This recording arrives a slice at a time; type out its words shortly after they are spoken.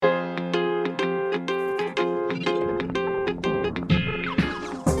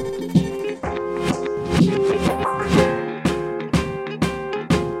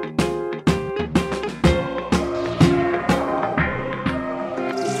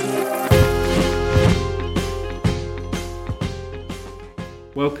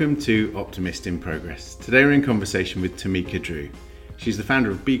Welcome to Optimist in Progress. Today we're in conversation with Tamika Drew. She's the founder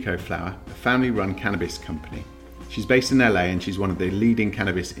of Biko Flower, a family-run cannabis company. She's based in LA and she's one of the leading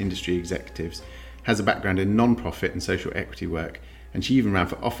cannabis industry executives, has a background in non-profit and social equity work, and she even ran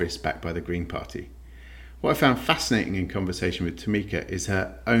for office backed by the Green Party. What I found fascinating in conversation with Tamika is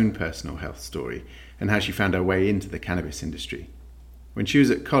her own personal health story and how she found her way into the cannabis industry. When she was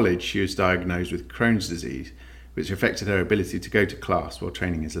at college, she was diagnosed with Crohn's disease, which affected her ability to go to class while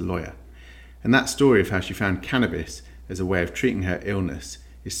training as a lawyer. And that story of how she found cannabis as a way of treating her illness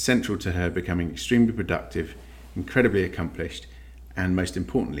is central to her becoming extremely productive, incredibly accomplished, and most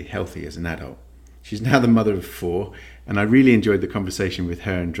importantly, healthy as an adult. She's now the mother of 4, and I really enjoyed the conversation with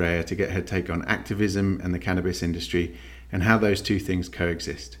her and Drea to get her take on activism and the cannabis industry and how those two things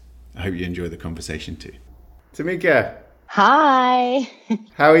coexist. I hope you enjoy the conversation too. Tamika. Hi.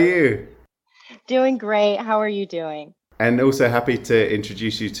 How are you? Doing great. How are you doing? And also happy to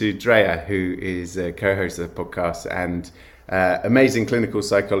introduce you to Drea, who is a co-host of the podcast and amazing clinical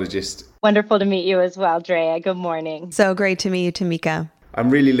psychologist. Wonderful to meet you as well, Drea. Good morning. So great to meet you, Tamika. I'm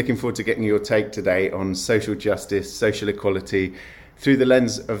really looking forward to getting your take today on social justice, social equality, through the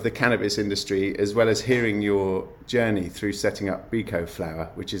lens of the cannabis industry, as well as hearing your journey through setting up Biko Flower,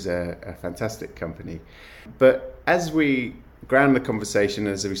 which is a fantastic company. But as we ground the conversation,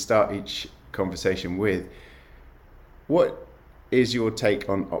 as we start each conversation with, what is your take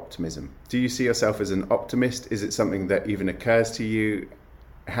on optimism? Do you see yourself as an optimist? Is it something that even occurs to you?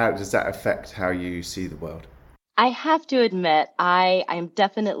 How does that affect how you see the world? I have to admit, I'm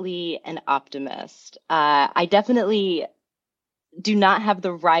definitely an optimist. I definitely do not have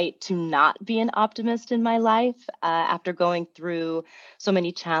the right to not be an optimist in my life after going through so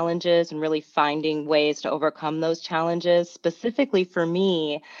many challenges and really finding ways to overcome those challenges. Specifically for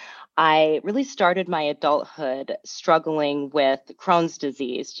me, I really started my adulthood struggling with Crohn's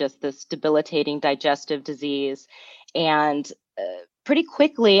disease, just this debilitating digestive disease. And pretty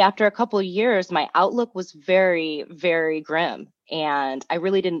quickly, after a couple of years, my outlook was very, very grim. And I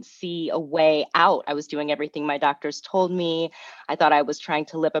really didn't see a way out. I was doing everything my doctors told me. I thought I was trying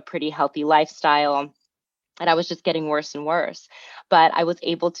to live a pretty healthy lifestyle. And I was just getting worse and worse. But I was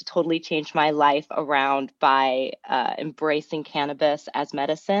able to totally change my life around by embracing cannabis as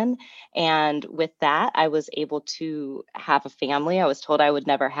medicine. And with that, I was able to have a family. I was told I would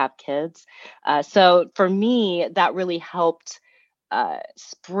never have kids. So for me, that really helped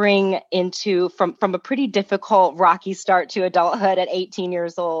spring into from a pretty difficult, rocky start to adulthood at 18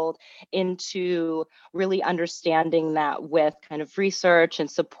 years old into really understanding that with kind of research and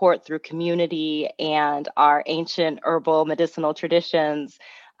support through community and our ancient herbal medicinal traditions,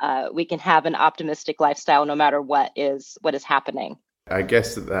 we can have an optimistic lifestyle no matter what is happening. I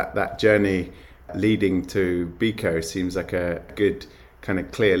guess that journey leading to Biko seems like a good kind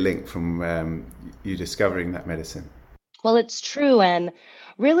of clear link from you discovering that medicine. Well, it's true. And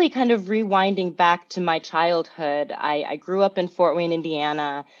really kind of rewinding back to my childhood, I grew up in Fort Wayne,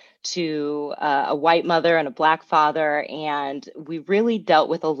 Indiana, to a white mother and a Black father. And we really dealt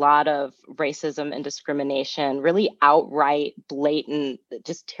with a lot of racism and discrimination, really outright, blatant,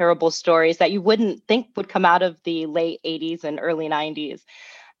 just terrible stories that you wouldn't think would come out of the late 80s and early 90s.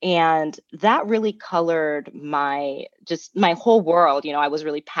 And that really colored my whole world. You know, I was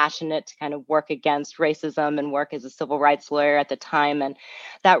really passionate to kind of work against racism and work as a civil rights lawyer at the time. And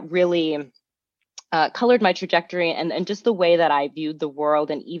that really colored my trajectory and just the way that I viewed the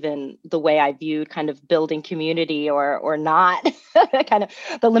world and even the way I viewed kind of building community or not, kind of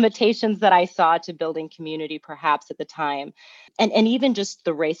the limitations that I saw to building community perhaps at the time. And even just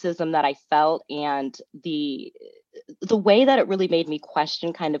the racism that I felt and the way that it really made me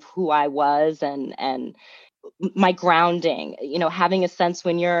question kind of who I was and my grounding, you know, having a sense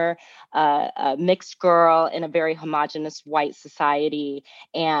when you're a mixed girl in a very homogenous white society.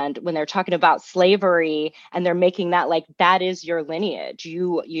 And when they're talking about slavery and they're making that like, that is your lineage,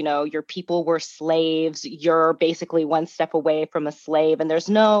 you know, your people were slaves, you're basically one step away from a slave. And there's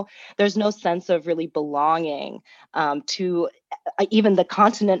no sense of really belonging to even the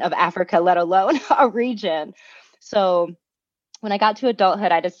continent of Africa, let alone a region. So when I got to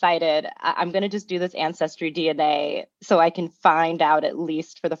adulthood, I decided I'm going to just do this ancestry DNA so I can find out, at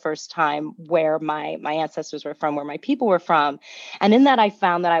least for the first time, where my ancestors were from, where my people were from. And in that, I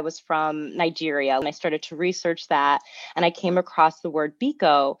found that I was from Nigeria. And I started to research that. And I came across the word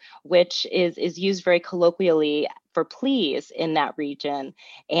Biko, which is used very colloquially for pleas in that region.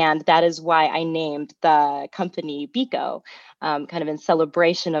 And that is why I named the company Biko, kind of in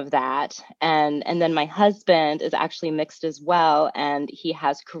celebration of that. And then my husband is actually mixed as well, and he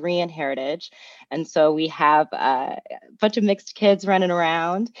has Korean heritage. And so we have a bunch of mixed kids running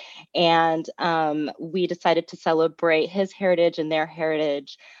around. And we decided to celebrate his heritage and their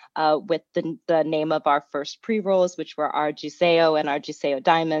heritage with the name of our first pre-rolls, which were our Juseo and our Juseo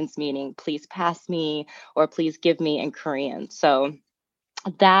Diamonds, meaning please pass me or please give me in Korean. So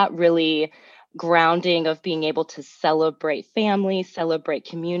that really grounding of being able to celebrate family, celebrate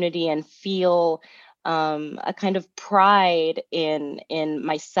community, and feel a kind of pride in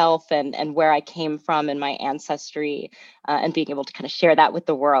myself and where I came from and my ancestry, and being able to kind of share that with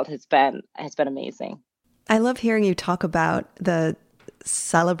the world has been amazing. I love hearing you talk about the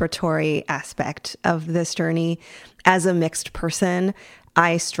celebratory aspect of this journey. As a mixed person,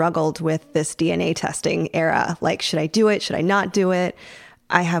 I struggled with this DNA testing era. Like, should I do it? Should I not do it?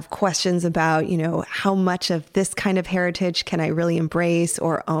 I have questions about, how much of this kind of heritage can I really embrace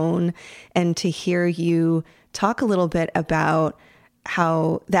or own? And to hear you talk a little bit about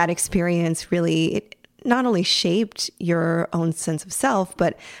how that experience really not only shaped your own sense of self,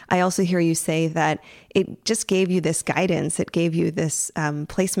 but I also hear you say that it just gave you this guidance. It gave you this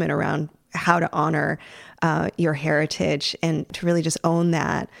placement around how to honor your heritage and to really just own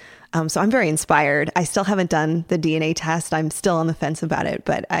that. So I'm very inspired. I still haven't done the DNA test. I'm still on the fence about it,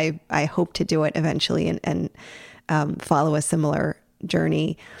 but I hope to do it eventually and follow a similar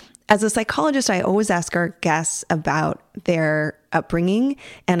journey. As a psychologist, I always ask our guests about their upbringing,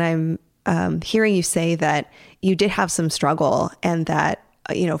 and I'm hearing you say that you did have some struggle and that,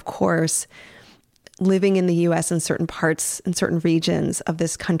 of course, living in the US in certain parts, in certain regions of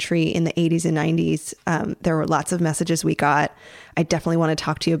this country in the 80s and 90s, there were lots of messages we got. I definitely want to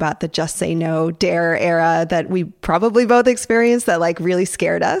talk to you about the Just Say No, DARE era that we probably both experienced that really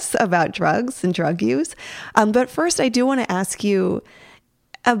scared us about drugs and drug use. But first, I do want to ask you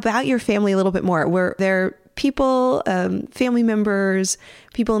about your family a little bit more. Were there people, family members,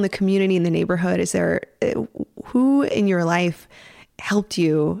 people in the community, in the neighborhood? Is there, who in your life helped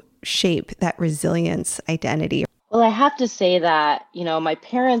you shape that resilience identity? Well, I have to say that, my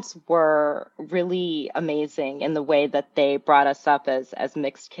parents were really amazing in the way that they brought us up as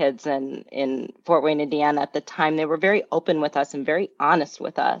mixed kids in Fort Wayne, Indiana at the time. They were very open with us and very honest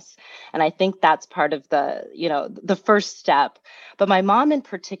with us. And I think that's part of the first step. But my mom in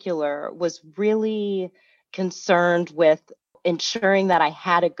particular was really concerned with ensuring that I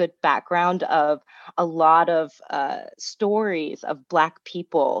had a good background of a lot of stories of Black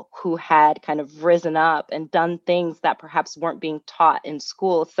people who had kind of risen up and done things that perhaps weren't being taught in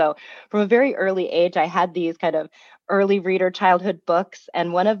school. So from a very early age, I had these kind of early reader childhood books.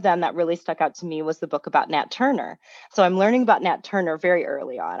 And one of them that really stuck out to me was the book about Nat Turner. So I'm learning about Nat Turner very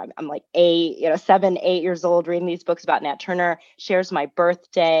early on. I'm like 7, 8 years old reading these books about Nat Turner, shares my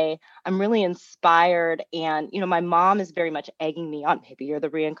birthday. I'm really inspired. And, my mom is very much egging me on. Maybe you're the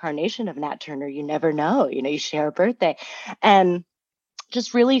reincarnation of Nat Turner. You never know. You share a birthday. And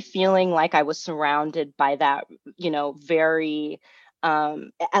just really feeling like I was surrounded by that, very,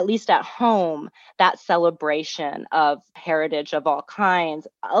 at least at home, that celebration of heritage of all kinds,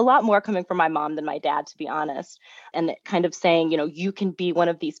 a lot more coming from my mom than my dad, to be honest. And kind of saying, you can be one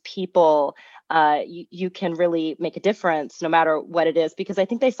of these people, you can really make a difference no matter what it is, because I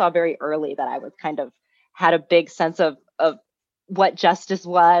think they saw very early that I was kind of had a big sense of what justice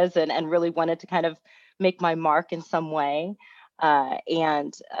was and really wanted to kind of make my mark in some way.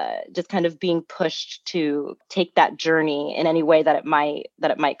 And just kind of being pushed to take that journey in any way that it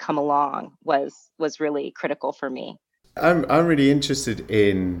might come along was really critical for me. I'm really interested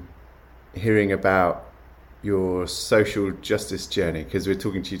in hearing about your social justice journey, because we're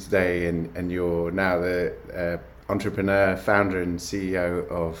talking to you today and you're now the entrepreneur, founder and CEO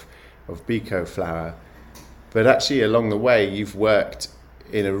of Biko Flour. But actually along the way, you've worked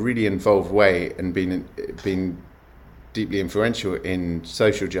in a really involved way and been deeply influential in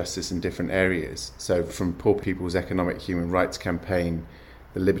social justice in different areas. So from Poor People's Economic Human Rights Campaign,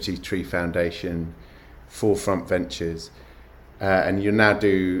 the Liberty Tree Foundation, Forefront Ventures, and you now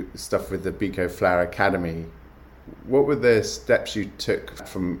do stuff with the Biko Flour Academy. What were the steps you took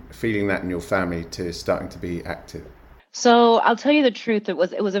from feeling that in your family to starting to be active? So I'll tell you the truth. It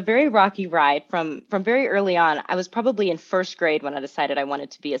was a very rocky ride from very early on. I was probably in first grade when I decided I wanted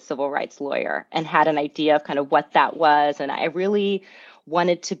to be a civil rights lawyer and had an idea of kind of what that was. And I really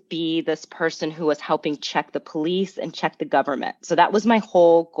wanted to be this person who was helping check the police and check the government. So that was my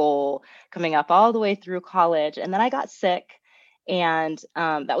whole goal coming up all the way through college. And then I got sick And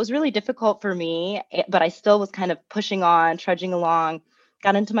that was really difficult for me, but I still was kind of pushing on, trudging along,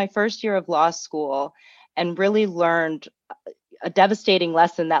 got into my first year of law school and really learned a devastating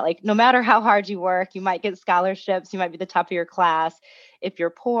lesson that, like, no matter how hard you work, you might get scholarships, you might be the top of your class. If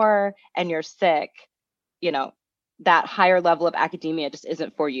you're poor and you're sick, you know, that higher level of academia just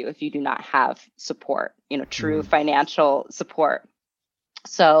isn't for you if you do not have support, true financial support.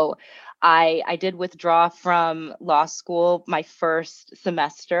 So I did withdraw from law school my first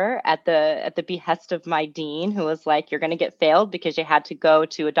semester at the behest of my dean, who was like, "You're going to get failed because you had to go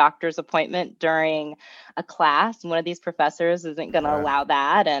to a doctor's appointment during a class, and one of these professors isn't going to allow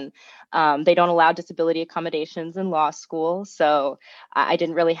that." And they don't allow disability accommodations in law school, so I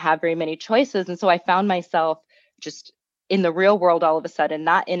didn't really have very many choices. And so I found myself just in the real world all of a sudden,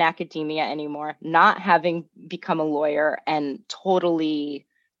 not in academia anymore, not having become a lawyer, and totally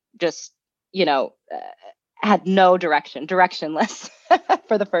just, had no directionless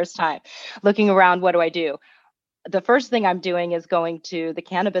for the first time. Looking around, what do I do? The first thing I'm doing is going to the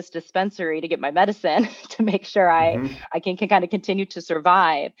cannabis dispensary to get my medicine to make sure I can kind of continue to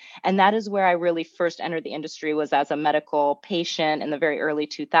survive. And that is where I really first entered the industry, was as a medical patient in the very early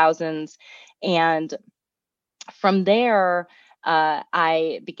 2000s. And from there,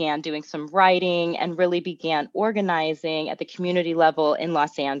 I began doing some writing and really began organizing at the community level in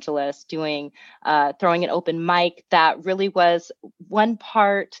Los Angeles, throwing an open mic that really was one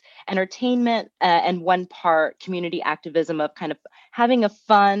part entertainment and one part community activism, of kind of having a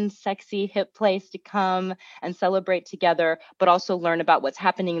fun, sexy, hip place to come and celebrate together, but also learn about what's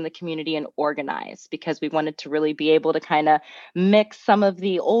happening in the community and organize, because we wanted to really be able to kind of mix some of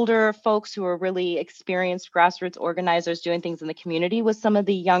the older folks who are really experienced grassroots organizers doing things in the community with some of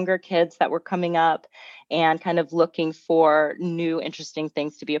the younger kids that were coming up and kind of looking for new, interesting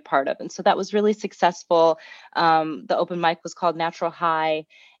things to be a part of. And so that was really successful. The open mic was called Natural High.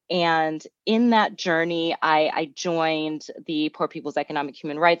 And in that journey, I joined the Poor People's Economic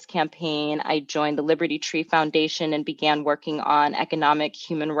Human Rights Campaign. I joined the Liberty Tree Foundation and began working on economic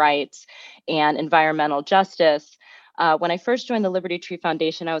human rights and environmental justice. When I first joined the Liberty Tree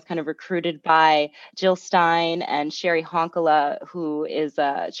Foundation, I was kind of recruited by Jill Stein and Sherry Honkala,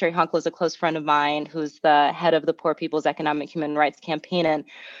 Sherry Honkala is a close friend of mine, who's the head of the Poor People's Economic Human Rights Campaign. And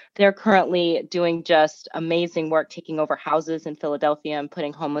they're currently doing just amazing work, taking over houses in Philadelphia and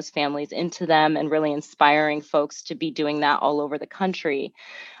putting homeless families into them, and really inspiring folks to be doing that all over the country.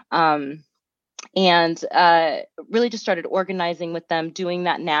 And really just started organizing with them, doing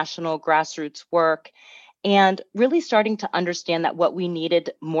that national grassroots work, and really starting to understand that what we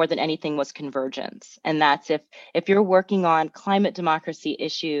needed more than anything was convergence. And that's if you're working on climate democracy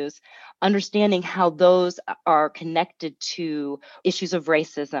issues, understanding how those are connected to issues of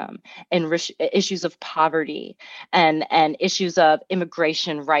racism and issues of poverty and issues of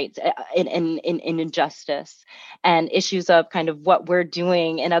immigration rights and injustice, and issues of kind of what we're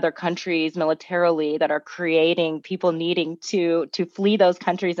doing in other countries militarily that are creating people needing to flee those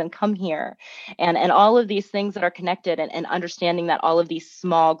countries and come here, and all of these things that are connected, and understanding that all of these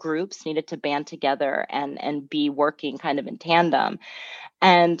small groups needed to band together and be working kind of in tandem.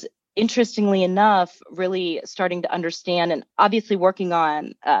 And interestingly enough, really starting to understand, and obviously working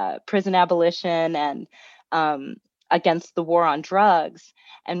on prison abolition and against the war on drugs,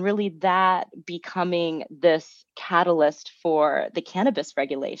 and really that becoming this catalyst for the cannabis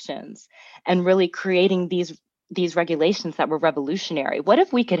regulations, and really creating these regulations that were revolutionary. What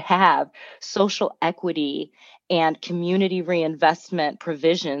if we could have social equity and community reinvestment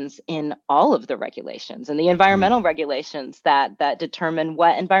provisions in all of the regulations, and the environmental regulations that determine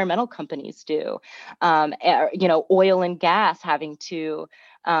what environmental companies do? Oil and gas having to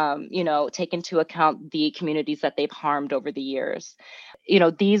take into account the communities that they've harmed over the years.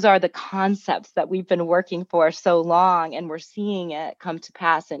 These are the concepts that we've been working for so long, and we're seeing it come to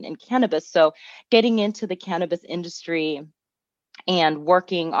pass in cannabis. So getting into the cannabis industry and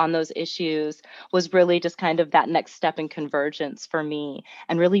working on those issues was really just kind of that next step in convergence for me,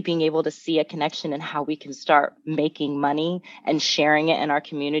 and really being able to see a connection in how we can start making money and sharing it in our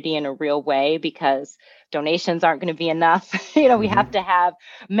community in a real way, because donations aren't going to be enough. We have to have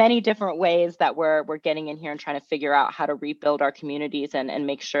many different ways that we're getting in here and trying to figure out how to rebuild our communities and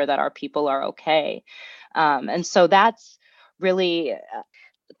make sure that our people are okay. And so that's really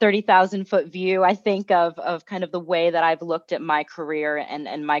 30,000 foot view, I think, of kind of the way that I've looked at my career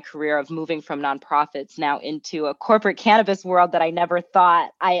and my career of moving from nonprofits now into a corporate cannabis world that I never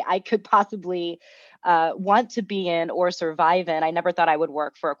thought I could possibly want to be in or survive in. I never thought I would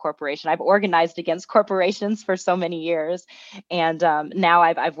work for a corporation. I've organized against corporations for so many years, and now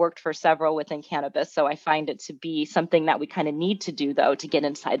I've worked for several within cannabis. So I find it to be something that we kind of need to do, though, to get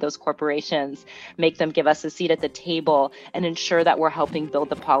inside those corporations, make them give us a seat at the table, and ensure that we're helping build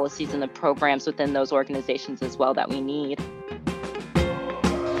the policies and the programs within those organizations as well that we need.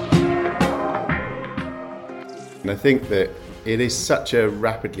 And I think that it is such a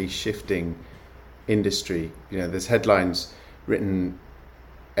rapidly shifting industry. There's headlines written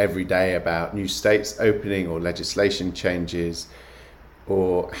every day about new states opening or legislation changes,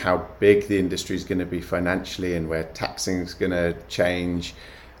 or how big the industry is going to be financially and where taxing is going to change.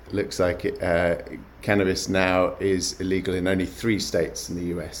 It looks like cannabis now is illegal in only 3 states in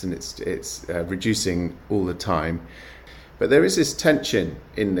the US, and it's reducing all the time. But there is this tension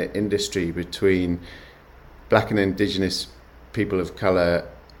in the industry between Black and Indigenous people of colour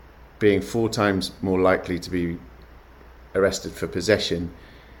being 4 times more likely to be arrested for possession,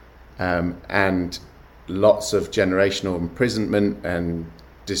 and lots of generational imprisonment and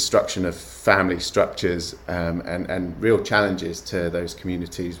destruction of family structures, and real challenges to those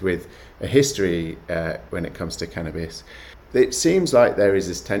communities with a history when it comes to cannabis. It seems like there is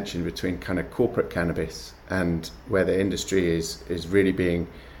this tension between kind of corporate cannabis and where the industry is really being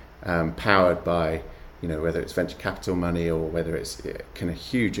powered by, whether it's venture capital money or whether it's kind of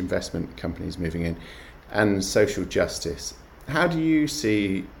huge investment companies moving in, and social justice. How do you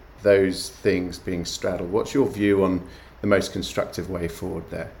see those things being straddled? What's your view on the most constructive way forward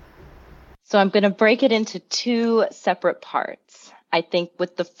there? So I'm going to break it into 2 separate parts. I think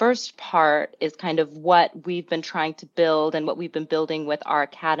with the first part is kind of what we've been trying to build and what we've been building with our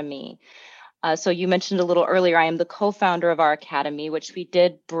academy. So you mentioned a little earlier, I am the co-founder of our academy, which we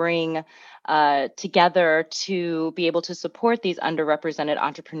did bring together to be able to support these underrepresented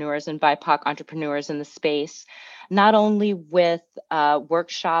entrepreneurs and BIPOC entrepreneurs in the space, not only with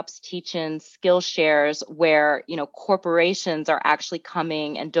workshops, teach-ins, skill shares, where corporations are actually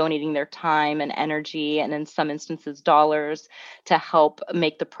coming and donating their time and energy, and in some instances dollars, to help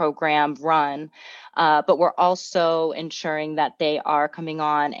make the program run. But we're also ensuring that they are coming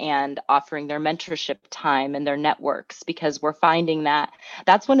on and offering their mentorship time and their networks, because we're finding that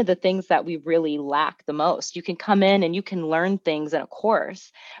that's one of the things that we really lack the most. You can come in and you can learn things in a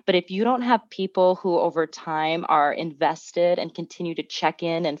course, but if you don't have people who over time are invested and continue to check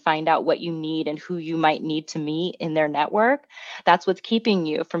in and find out what you need and who you might need to meet in their network, that's what's keeping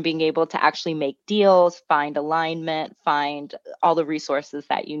you from being able to actually make deals, find alignment, find all the resources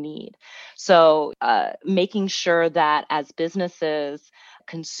that you need. So making sure that as businesses,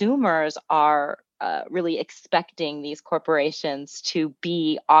 consumers are really expecting these corporations to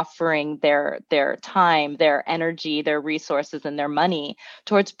be offering their time, their energy, their resources, and their money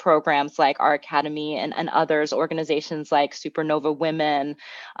towards programs like our academy and others, organizations like Supernova Women,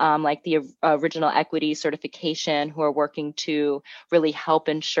 like the Original Equity Certification, who are working to really help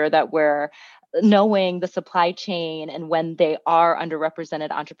ensure that we're knowing the supply chain and when they are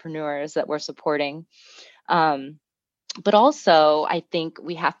underrepresented entrepreneurs that we're supporting. But also, I think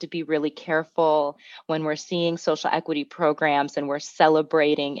we have to be really careful when we're seeing social equity programs and we're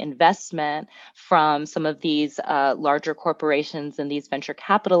celebrating investment from some of these larger corporations and these venture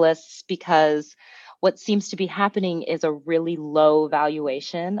capitalists, because what seems to be happening is a really low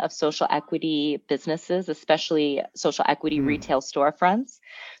valuation of social equity businesses, especially social equity retail storefronts.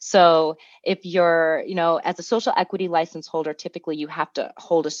 So if you're, as a social equity license holder, typically you have to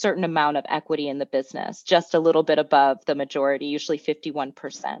hold a certain amount of equity in the business, just a little bit above the majority, usually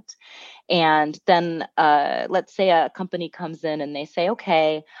 51%. And then let's say a company comes in and they say,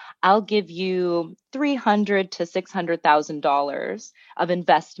 okay, I'll give you $300,000 to $600,000 of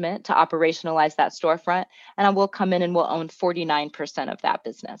investment to operationalize that storefront, and I will come in and we'll own 49% of that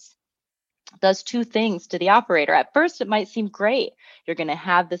business. Does 2 things to the operator. At first, it might seem great. You're going to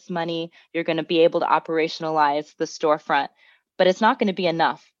have this money. You're going to be able to operationalize the storefront, but it's not going to be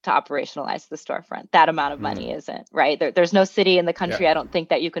enough to operationalize the storefront. That amount of money isn't, right? There's no city in the country, I don't think,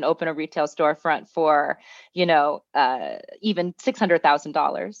 that you can open a retail storefront for, even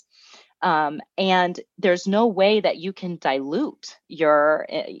 $600,000. And there's no way that you can dilute your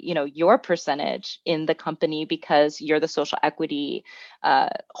percentage in the company because you're the social equity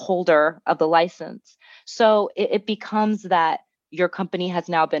holder of the license. So it becomes that your company has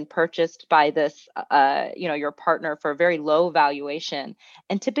now been purchased by this, your partner for a very low valuation.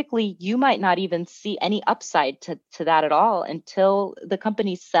 And typically you might not even see any upside to that at all until the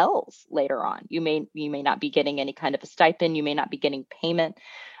company sells later on. You may not be getting any kind of a stipend. You may not be getting payment.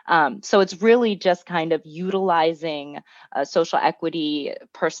 So it's really just kind of utilizing a social equity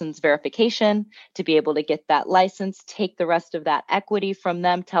person's verification to be able to get that license, take the rest of that equity from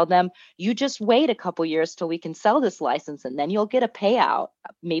them, tell them, you just wait a couple years till we can sell this license, and then you'll get a payout,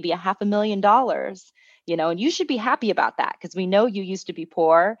 maybe $500,000. And you should be happy about that, because we know you used to be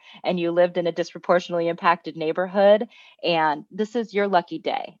poor and you lived in a disproportionately impacted neighborhood, and this is your lucky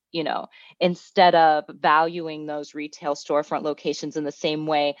day, instead of valuing those retail storefront locations in the same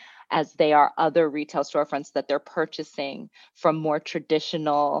way as they are other retail storefronts that they're purchasing from more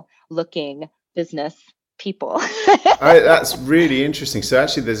traditional looking business people. That's really interesting. So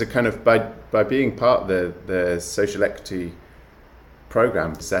actually there's a kind of, by being part of the social equity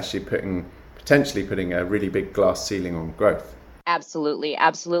program, it's actually potentially putting a really big glass ceiling on growth. Absolutely.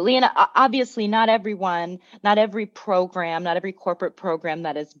 And obviously not every program, not every corporate program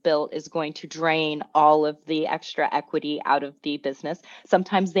that is built is going to drain all of the extra equity out of the business.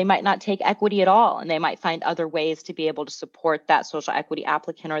 Sometimes they might not take equity at all, and they might find other ways to be able to support that social equity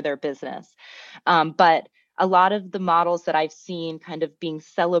applicant or their business. But a lot of the models that I've seen kind of being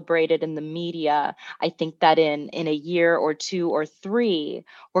celebrated in the media, I think that in a year or two or three,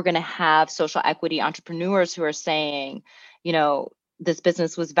 we're going to have social equity entrepreneurs who are saying, this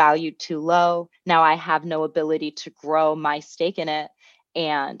business was valued too low. Now I have no ability to grow my stake in it,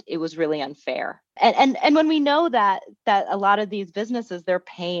 and it was really unfair. And when we know that a lot of these businesses, they're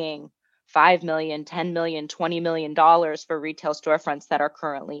paying $5 million, $10 million, $20 million for retail storefronts that are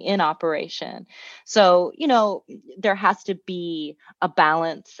currently in operation. So, there has to be a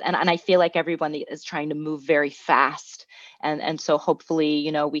balance. And I feel like everyone is trying to move very fast. And so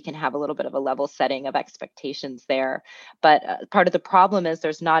hopefully, we can have a little bit of a level setting of expectations there. But part of the problem is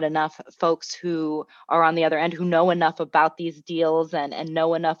there's not enough folks who are on the other end who know enough about these deals and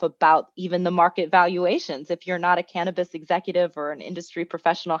know enough about even the market valuations. If you're not a cannabis executive or an industry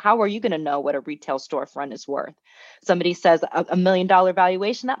professional, how are you going to know what a retail storefront is worth? Somebody says $1 million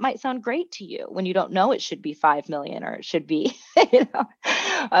valuation, that might sound great to you when you don't know it should be 5 million or it should be,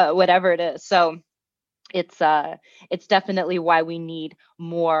 whatever it is. So it's definitely why we need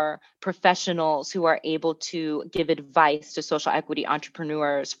more professionals who are able to give advice to social equity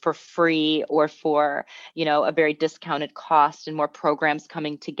entrepreneurs for free or for, a very discounted cost, and more programs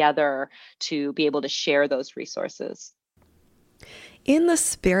coming together to be able to share those resources. In the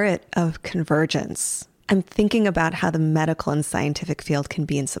spirit of convergence, I'm thinking about how the medical and scientific field can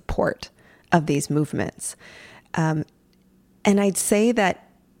be in support of these movements. And I'd say that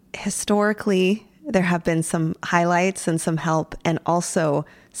historically, there have been some highlights and some help, and also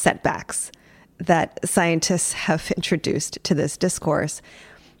setbacks that scientists have introduced to this discourse.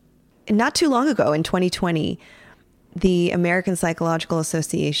 Not too long ago, in 2020, the American Psychological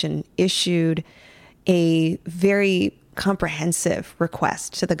Association issued a very comprehensive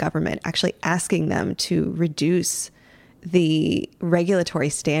request to the government, actually asking them to reduce the regulatory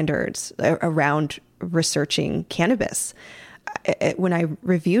standards around researching cannabis. When I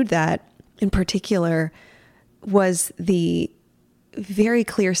reviewed that, in particular, was the very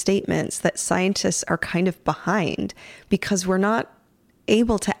clear statements that scientists are kind of behind because we're not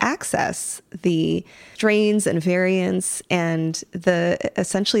able to access the strains and variants and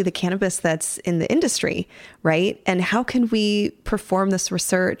essentially the cannabis that's in the industry, right? And how can we perform this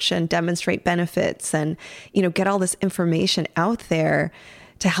research and demonstrate benefits and, get all this information out there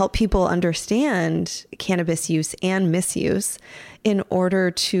to help people understand cannabis use and misuse in order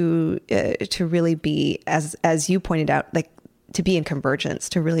to really be, as you pointed out, like to be in convergence,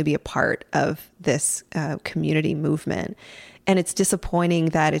 to really be a part of this community movement. And it's disappointing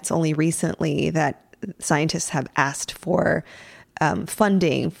that it's only recently that scientists have asked for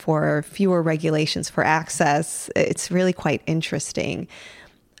funding, for fewer regulations, for access. It's really quite interesting.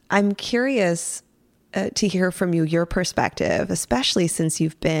 I'm curious to hear from you, your perspective, especially since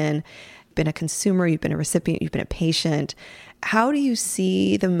you've been a consumer, you've been a recipient, you've been a patient. How do you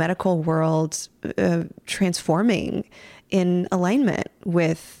see the medical world transforming in alignment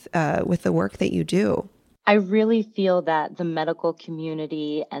with the work that you do? I really feel that the medical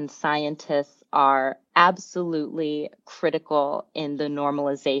community and scientists are absolutely critical in the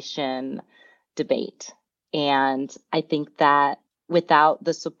normalization debate. And I think that without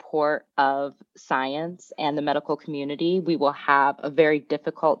the support of science and the medical community, we will have a very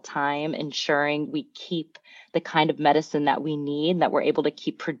difficult time ensuring we keep the kind of medicine that we need, that we're able to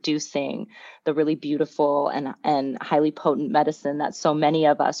keep producing the really beautiful and highly potent medicine that so many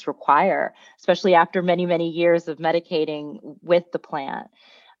of us require, especially after many, many years of medicating with the plant.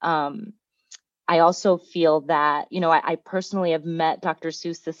 I also feel that, I personally have met Dr.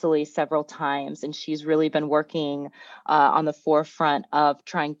 Sue Sicily several times, and she's really been working on the forefront of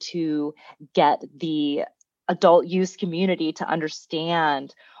trying to get the adult use community to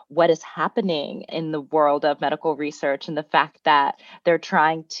understand what is happening in the world of medical research, and the fact that they're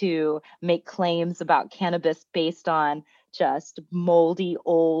trying to make claims about cannabis based on just moldy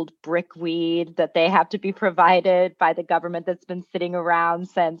old brickweed that they have to be provided by the government that's been sitting around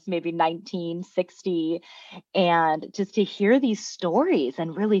since maybe 1960. And just to hear these stories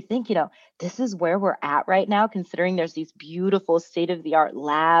and really think, this is where we're at right now, considering there's these beautiful state of the art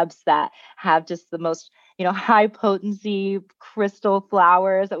labs that have just the most high potency crystal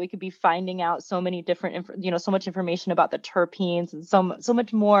flowers that we could be finding out so many different, so much information about the terpenes and so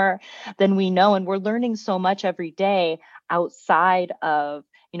much more than we know. And we're learning so much every day outside of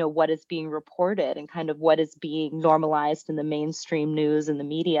what is being reported and kind of what is being normalized in the mainstream news and the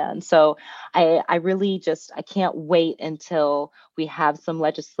media. And so I really I can't wait until we have some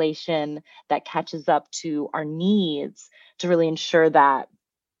legislation that catches up to our needs to really ensure that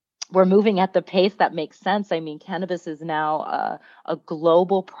we're moving at the pace that makes sense. I mean, cannabis is now a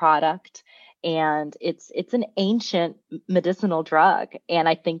global product, and it's an ancient medicinal drug. And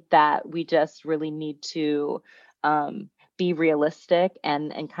I think that we just really need to be realistic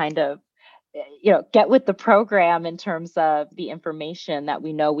and kind of get with the program in terms of the information that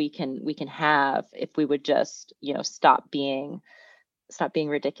we know we can have if we would just stop being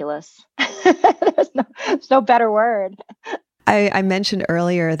ridiculous. There's no better word. I mentioned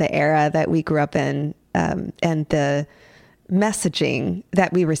earlier the era that we grew up in, and the messaging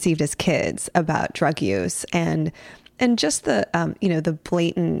that we received as kids about drug use, and just the the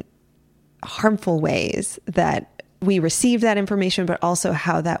blatant harmful ways that we received that information, but also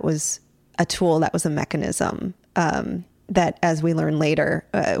how that was a tool, that was a mechanism that, as we learned later,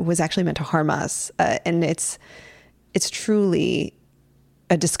 was actually meant to harm us. And it's truly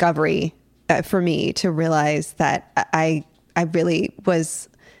a discovery for me to realize that I really was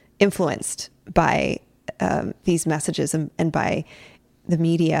influenced by these messages and by the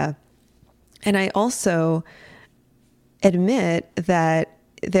media. And I also admit that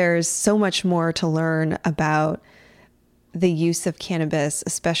there's so much more to learn about the use of cannabis,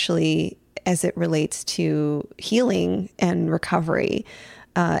 especially as it relates to healing and recovery.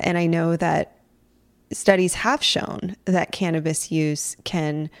 And I know that studies have shown that cannabis use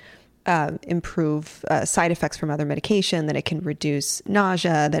can improve side effects from other medication, that it can reduce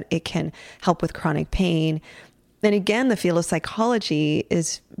nausea, that it can help with chronic pain. And again, the field of psychology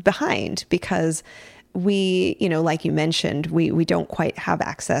is behind because we, like you mentioned, we don't quite have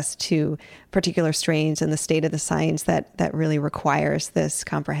access to particular strains and the state of the science that really requires this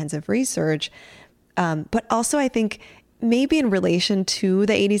comprehensive research. But also, I think maybe in relation to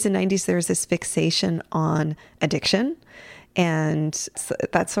the 80s and 90s, there's this fixation on addiction. And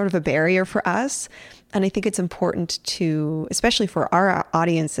that's sort of a barrier for us. And I think it's important to, especially for our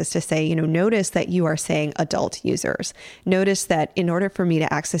audiences, to say, notice that you are saying adult users. Notice that in order for me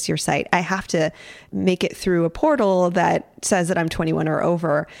to access your site, I have to make it through a portal that says that I'm 21 or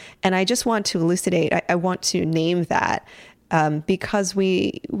over. And I just want to elucidate, I want to name that because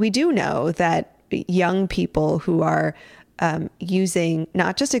we do know that young people who are using,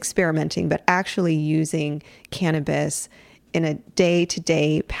 not just experimenting, but actually using cannabis in a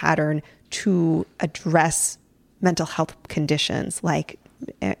day-to-day pattern to address mental health conditions like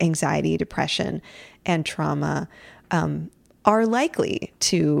anxiety, depression, and trauma, are likely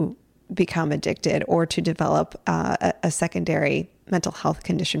to become addicted or to develop a secondary mental health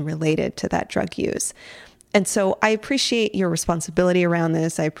condition related to that drug use. And so I appreciate your responsibility around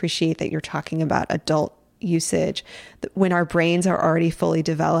this. I appreciate that you're talking about adult usage when our brains are already fully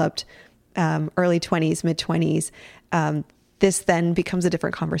developed, early 20s, mid 20s. This then becomes a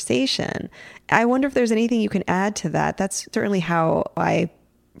different conversation. I wonder if there's anything you can add to that. That's certainly how I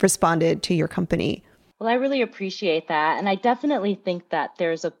responded to your company. Well, I really appreciate that. And I definitely think that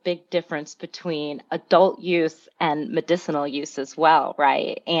there's a big difference between adult use and medicinal use as well,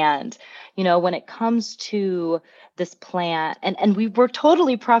 right? And, when it comes to this plant, and we were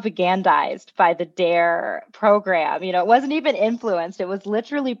totally propagandized by the DARE program. It wasn't even influenced. It was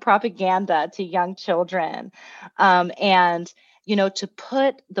literally propaganda to young children. And to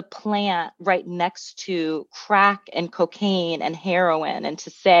put the plant right next to crack and cocaine and heroin, and to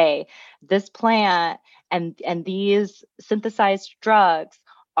say this plant and these synthesized drugs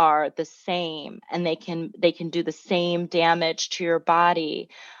are the same, and they can do the same damage to your body.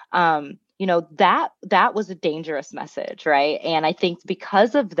 that was a dangerous message, right? And I think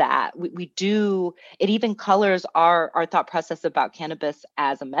because of that, we do, it even colors our thought process about cannabis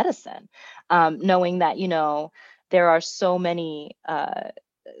as a medicine, knowing that, there are so many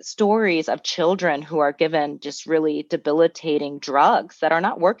stories of children who are given just really debilitating drugs that are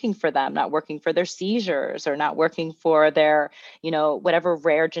not working for them, not working for their seizures, or not working for their, whatever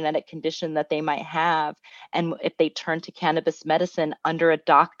rare genetic condition that they might have. And if they turn to cannabis medicine under a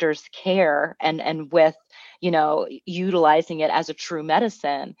doctor's care and with, utilizing it as a true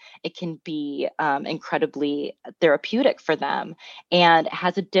medicine, it can be incredibly therapeutic for them and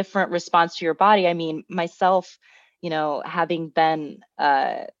has a different response to your body. I mean, myself, having been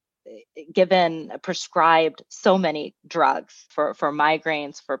prescribed so many drugs for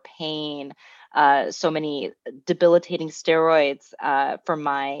migraines, for pain, so many debilitating steroids for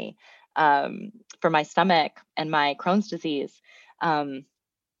my stomach and my Crohn's disease, and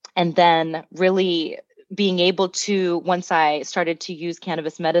then really being able to, once I started to use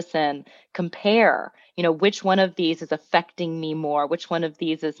cannabis medicine, compare, which one of these is affecting me more, which one of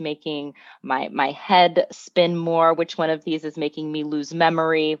these is making my head spin more, which one of these is making me lose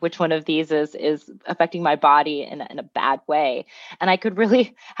memory, which one of these is affecting my body in a bad way. And I could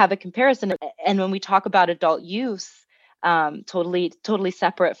really have a comparison. And when we talk about adult use, totally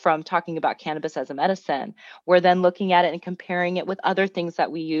separate from talking about cannabis as a medicine, we're then looking at it and comparing it with other things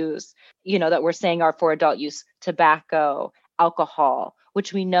that we use, that we're saying are for adult use: tobacco, alcohol,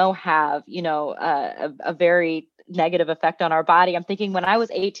 which we know have, a very negative effect on our body. I'm thinking when I was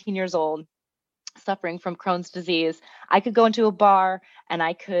 18 years old, suffering from Crohn's disease, I could go into a bar and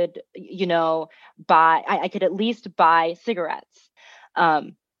I could, I could at least buy cigarettes.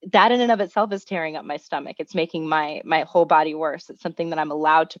 That in and of itself is tearing up my stomach. It's making my whole body worse. It's something that I'm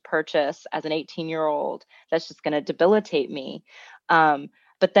allowed to purchase as an 18-year-old. That's just going to debilitate me.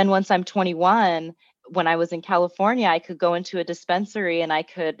 But then once I'm 21, when I was in California, I could go into a dispensary and I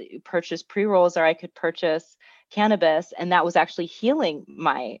could purchase pre-rolls, or I could purchase cannabis, and that was actually healing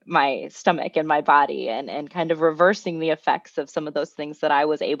my stomach and my body, and kind of reversing the effects of some of those things that I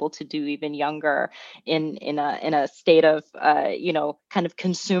was able to do even younger in a state of kind of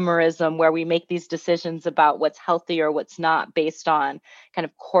consumerism, where we make these decisions about what's healthy or what's not based on kind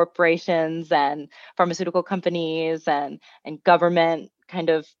of corporations and pharmaceutical companies and government kind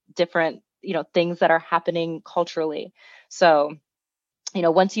of different things that are happening culturally. So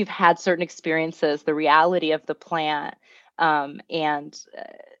once you've had certain experiences, the reality of the plant, and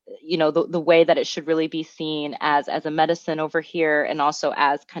the way that it should really be seen as a medicine over here, and also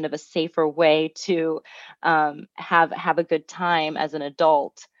as kind of a safer way to have a good time as an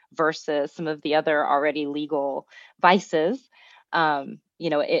adult versus some of the other already legal vices,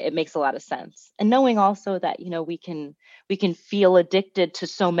 it makes a lot of sense. And knowing also that, we can feel addicted to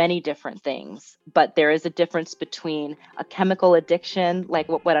so many different things, but there is a difference between a chemical addiction, like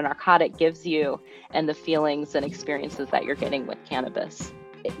what a narcotic gives you, and the feelings and experiences that you're getting with cannabis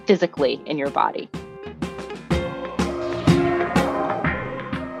physically in your body.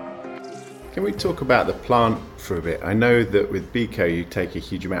 Can we talk about the plant for a bit? I know that with Beco, you take a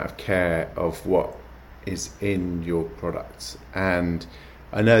huge amount of care of what is in your products, and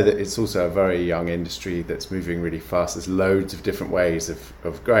I know that it's also a very young industry that's moving really fast. There's loads of different ways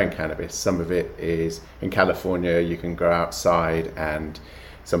of growing cannabis. Some of it is in California, you can grow outside, and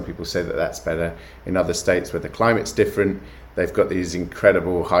some people say that that's better. In other states where the climate's different, they've got these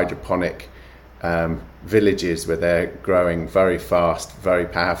incredible hydroponic villages where they're growing very fast, very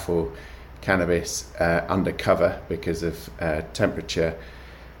powerful cannabis undercover because of temperature.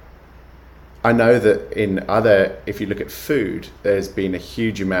 I know that if you look at food, there's been a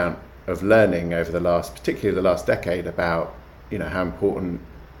huge amount of learning over particularly the last decade, about, how important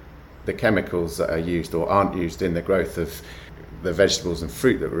the chemicals that are used or aren't used in the growth of the vegetables and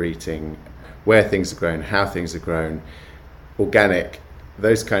fruit that we're eating, where things are grown, how things are grown, organic,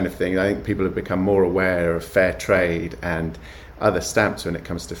 those kind of things. I think people have become more aware of fair trade and other stamps when it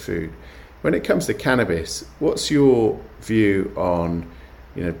comes to food. When it comes to cannabis, what's your view on,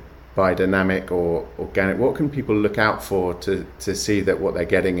 biodynamic or organic? What can people look out for to see that what they're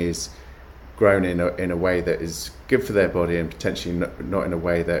getting is grown in a way that is good for their body, and potentially not in a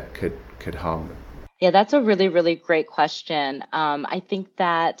way that could harm them? Yeah, that's a really, really great question. I think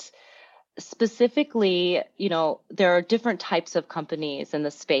that specifically, there are different types of companies in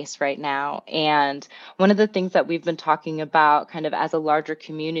the space right now. And one of the things that we've been talking about kind of as a larger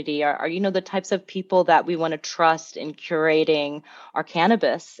community are the types of people that we want to trust in curating our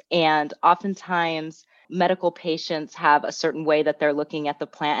cannabis. And oftentimes medical patients have a certain way that they're looking at the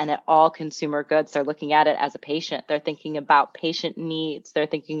plant, and at all consumer goods, they're looking at it as a patient. They're thinking about patient needs. They're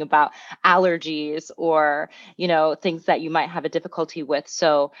thinking about allergies or, things that you might have a difficulty with.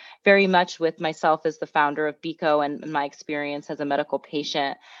 So very much with myself as the founder of Beco and my experience as a medical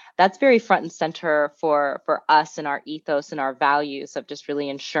patient, that's very front and center for us and our ethos and our values of just really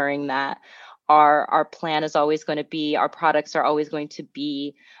ensuring that our plan is always going to be, our products are always going to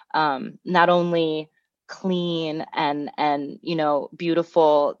be not only clean and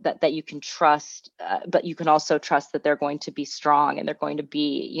beautiful that you can trust, but you can also trust that they're going to be strong and they're going to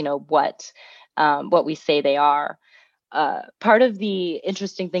be what we say they are. Part of the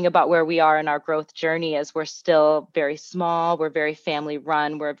interesting thing about where we are in our growth journey is we're still very small. We're very family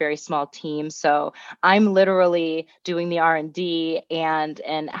run. We're a very small team. So I'm literally doing the R&D and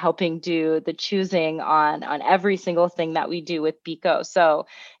helping do the choosing on every single thing that we do with Beco. So,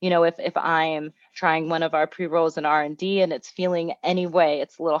 if I'm trying one of our pre-rolls in R&D and it's feeling anyway,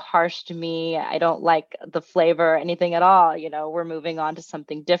 it's a little harsh to me, I don't like the flavor, anything at all, we're moving on to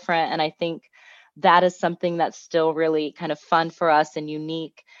something different. And I think that is something that's still really kind of fun for us and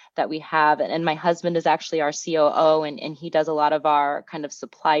unique that we have. And my husband is actually our COO, and he does a lot of our kind of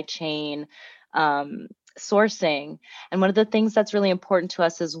supply chain sourcing. And one of the things that's really important to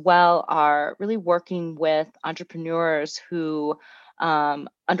us as well are really working with entrepreneurs who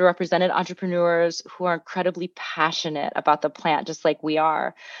underrepresented entrepreneurs who are incredibly passionate about the plant, just like we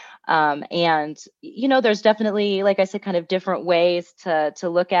are. There's definitely, like I said, kind of different ways to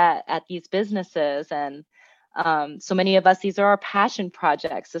look at these businesses. And so many of us, these are our passion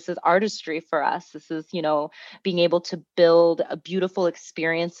projects. This is artistry for us. This is, being able to build beautiful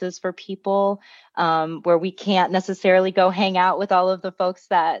experiences for people where we can't necessarily go hang out with all of the folks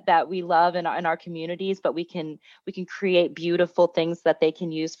that we love in our communities, but we can create beautiful things that they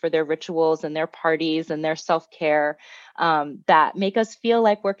can use for their rituals and their parties and their self-care that make us feel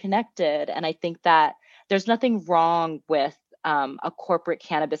like we're connected. And I think that there's nothing wrong with a corporate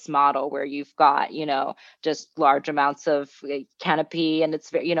cannabis model where you've got, just large amounts of canopy and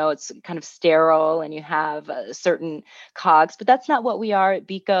it's, it's kind of sterile and you have certain cogs, but that's not what we are at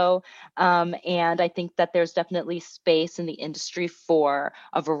Beco. And I think that there's definitely space in the industry for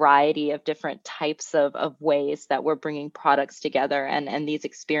a variety of different types of ways that we're bringing products together and these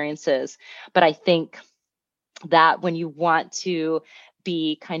experiences. But I think that when you want to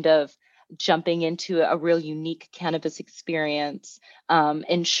be kind of jumping into a real unique cannabis experience,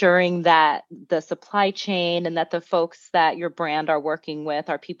 ensuring that the supply chain and that the folks that your brand are working with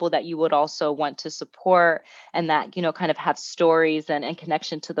are people that you would also want to support and that, kind of have stories and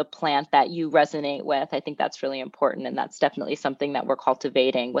connection to the plant that you resonate with. I think that's really important. And that's definitely something that we're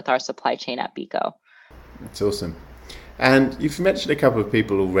cultivating with our supply chain at Beco. That's awesome. And you've mentioned a couple of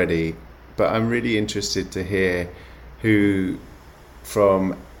people already, but I'm really interested to hear who,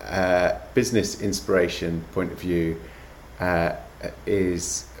 from a business inspiration point of view,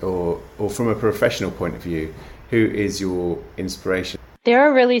 is, or from a professional point of view, who is your inspiration? There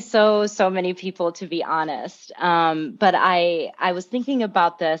are really so many people, to be honest. But I was thinking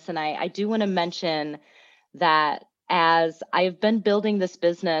about this, and I do want to mention that as I've been building this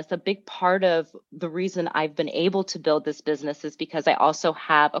business, a big part of the reason I've been able to build this business is because I also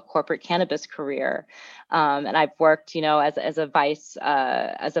have a corporate cannabis career. And I've worked, as a vice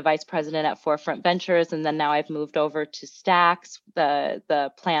president at Forefront Ventures. And then now I've moved over to Stacks,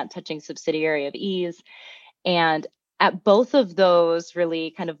 the plant touching subsidiary of Ease. And at both of those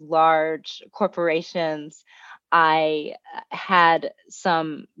really kind of large corporations, I had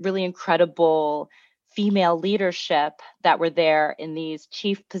some really incredible female leadership that were there in these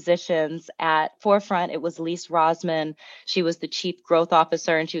chief positions. At Forefront, it was Lise Rosman. She was the chief growth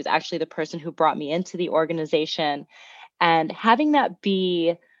officer, and she was actually the person who brought me into the organization. And having that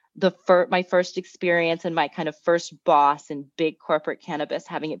be my first experience and my kind of first boss in big corporate cannabis,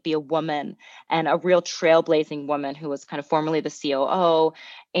 having it be a woman and a real trailblazing woman who was kind of formerly the COO,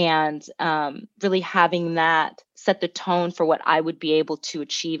 and really having that set the tone for what I would be able to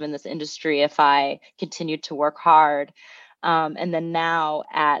achieve in this industry if I continued to work hard. And then now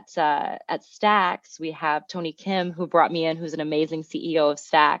at Stacks, we have Tony Kim, who brought me in, who's an amazing CEO of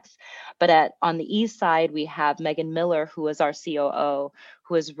Stacks. But on the east side, we have Megan Miller, who is our COO,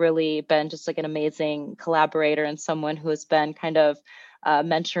 who has really been just like an amazing collaborator and someone who has been kind of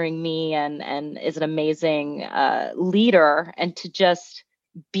mentoring me and is an amazing leader. And to just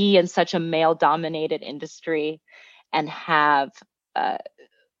be in such a male-dominated industry and have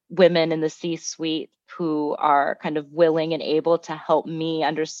women in the C-suite who are kind of willing and able to help me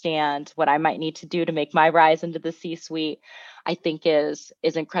understand what I might need to do to make my rise into the C-suite. I think is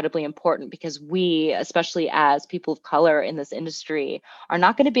incredibly important, because we, especially as people of color in this industry, are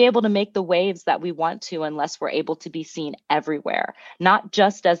not going to be able to make the waves that we want to unless we're able to be seen everywhere, not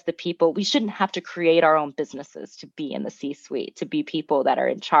just as the people. We shouldn't have to create our own businesses to be in the C-suite, to be people that are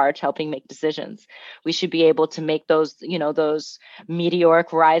in charge helping make decisions. We should be able to make those, those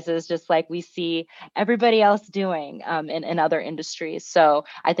meteoric rises, just like we see everybody else doing in other industries. So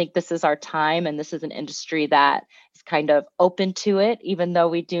I think this is our time, and this is an industry that is kind of open to it, even though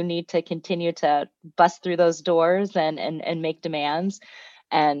we do need to continue to bust through those doors and make demands.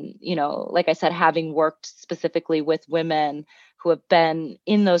 And, like I said, having worked specifically with women who have been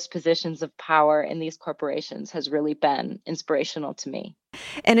in those positions of power in these corporations has really been inspirational to me.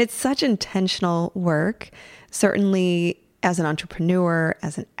 And it's such intentional work, certainly as an entrepreneur,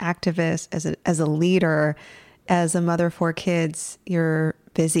 as an activist, as a leader, as a mother of 4 kids. You're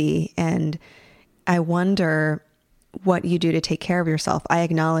busy, and I wonder what you do to take care of yourself. I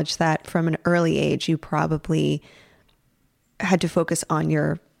acknowledge that from an early age, you probably had to focus on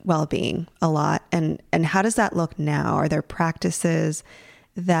your well-being a lot. And how does that look now? Are there practices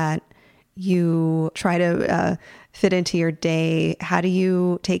that you try to fit into your day? How do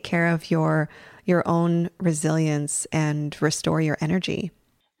you take care of your own resilience and restore your energy?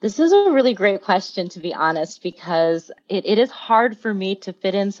 This is a really great question, to be honest, because it is hard for me to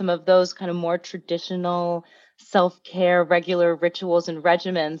fit in some of those kind of more traditional self-care, regular rituals and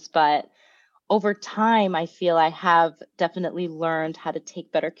regimens. But over time, I feel I have definitely learned how to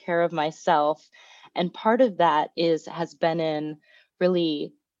take better care of myself. And part of that has been in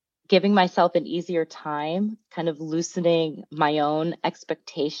really giving myself an easier time, kind of loosening my own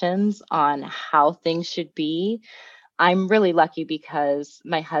expectations on how things should be. I'm really lucky because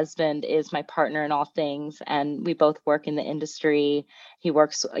my husband is my partner in all things, and we both work in the industry. He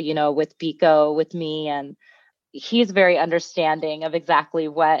works, with BECO with me, and he's very understanding of exactly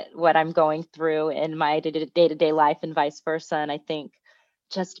what I'm going through in my day-to-day life and vice versa. And I think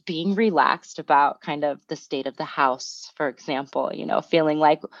just being relaxed about kind of the state of the house, for example, feeling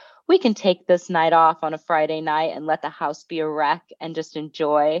like we can take this night off on a Friday night and let the house be a wreck and just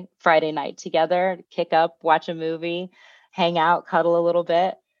enjoy Friday night together, kick up, watch a movie, hang out, cuddle a little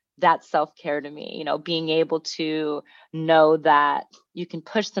bit. That's self-care to me, being able to know that you can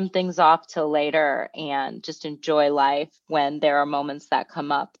push some things off till later and just enjoy life when there are moments that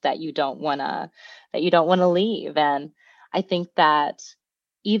come up that you don't want to leave. And I think that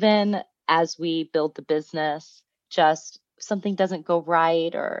even as we build the business, just something doesn't go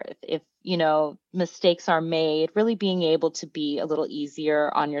right, or if mistakes are made, really being able to be a little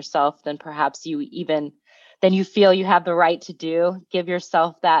easier on yourself than perhaps than you feel you have the right to do. Give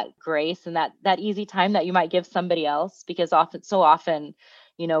yourself that grace and that easy time that you might give somebody else, because so often,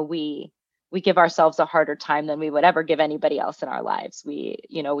 we give ourselves a harder time than we would ever give anybody else in our lives. We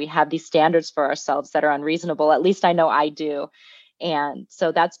have these standards for ourselves that are unreasonable. At least I know I do. And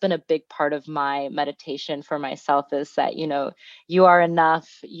so that's been a big part of my meditation for myself, is that, you are enough,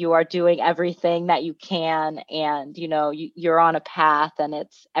 you are doing everything that you can, and, you're on a path, and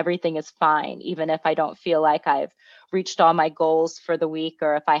everything is fine. Even if I don't feel like I've reached all my goals for the week,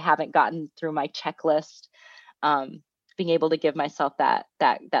 or if I haven't gotten through my checklist, being able to give myself that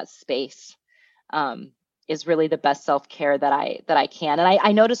space, is really the best self-care that I can. And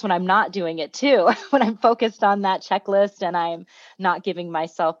I notice when I'm not doing it too, when I'm focused on that checklist and I'm not giving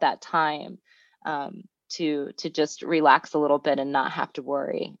myself that time to just relax a little bit and not have to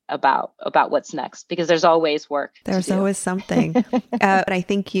worry about what's next, because there's always work. There's always something. But I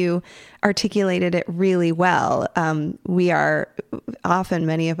think you articulated it really well. We are often,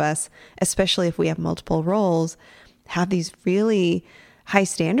 many of us, especially if we have multiple roles, have these really high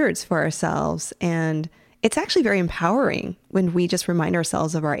standards for ourselves. And it's actually very empowering when we just remind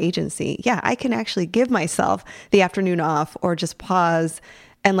ourselves of our agency. Yeah, I can actually give myself the afternoon off, or just pause.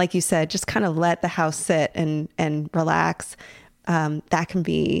 And like you said, just kind of let the house sit and relax. That can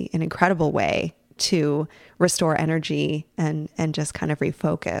be an incredible way to restore energy and just kind of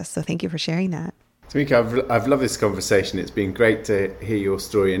refocus. So thank you for sharing that. Tamika, I've loved this conversation. It's been great to hear your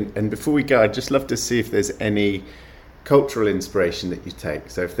story. And before we go, I'd just love to see if there's any cultural inspiration that you take.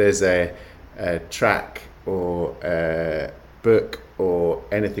 So if there's a track or a book or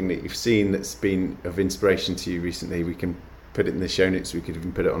anything that you've seen that's been of inspiration to you recently, we can put it in the show notes. We could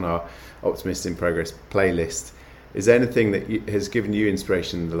even put it on our Optimist in Progress playlist. Is there anything that has given you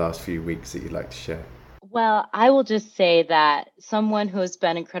inspiration in the last few weeks that you'd like to share? Well, I will just say that someone who has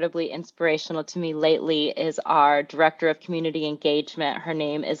been incredibly inspirational to me lately is our director of community engagement. Her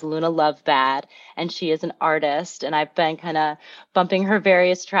name is Luna Lovebad, and she is an artist. And I've been kind of bumping her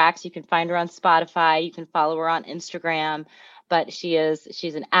various tracks. You can find her on Spotify. You can follow her on Instagram. but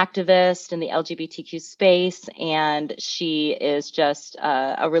she's an activist in the LGBTQ space, and she is just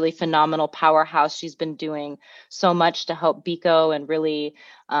a really phenomenal powerhouse. She's been doing so much to help BICO and really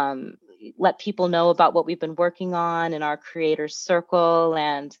let people know about what we've been working on in our creators circle,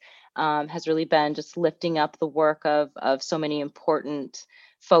 and has really been just lifting up the work of so many important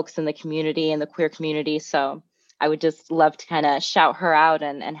folks in the community and the queer community. So I would just love to kind of shout her out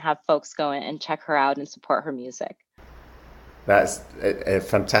and have folks go and check her out and support her music. That's a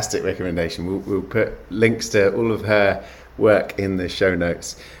fantastic recommendation. We'll put links to all of her work in the show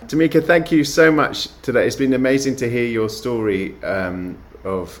notes. Tamika, thank you so much today. It's been amazing to hear your story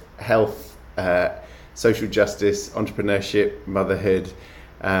of health, social justice, entrepreneurship, motherhood,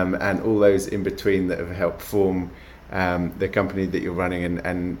 and all those in between that have helped form the company that you're running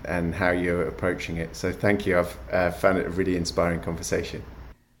and how you're approaching it. So thank you. I've found it a really inspiring conversation.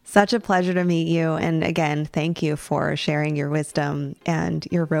 Such a pleasure to meet you. And again, thank you for sharing your wisdom and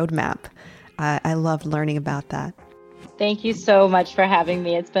your roadmap. I loved learning about that. Thank you so much for having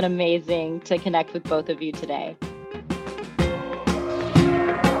me. It's been amazing to connect with both of you today.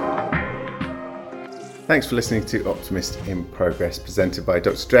 Thanks for listening to Optimist in Progress, presented by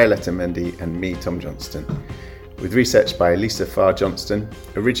Dr. Drea Letamendi and me, Tom Johnston, with research by Lisa Farr Johnston,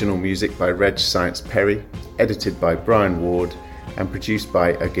 original music by Reg Science Perry, edited by Brian Ward, and produced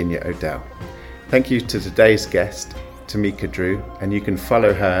by Aginia Odell. Thank you to today's guest, Tamika Drew, and you can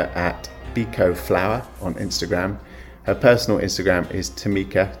follow her at BICO Flower on Instagram. Her personal Instagram is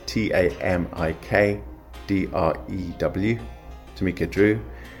Tamika, TAMIKDREW, Tamika Drew.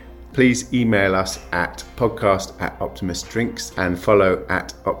 Please email us at podcast@optimistdrinks and follow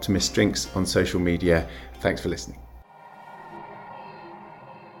at Optimist Drinks on social media. Thanks for listening.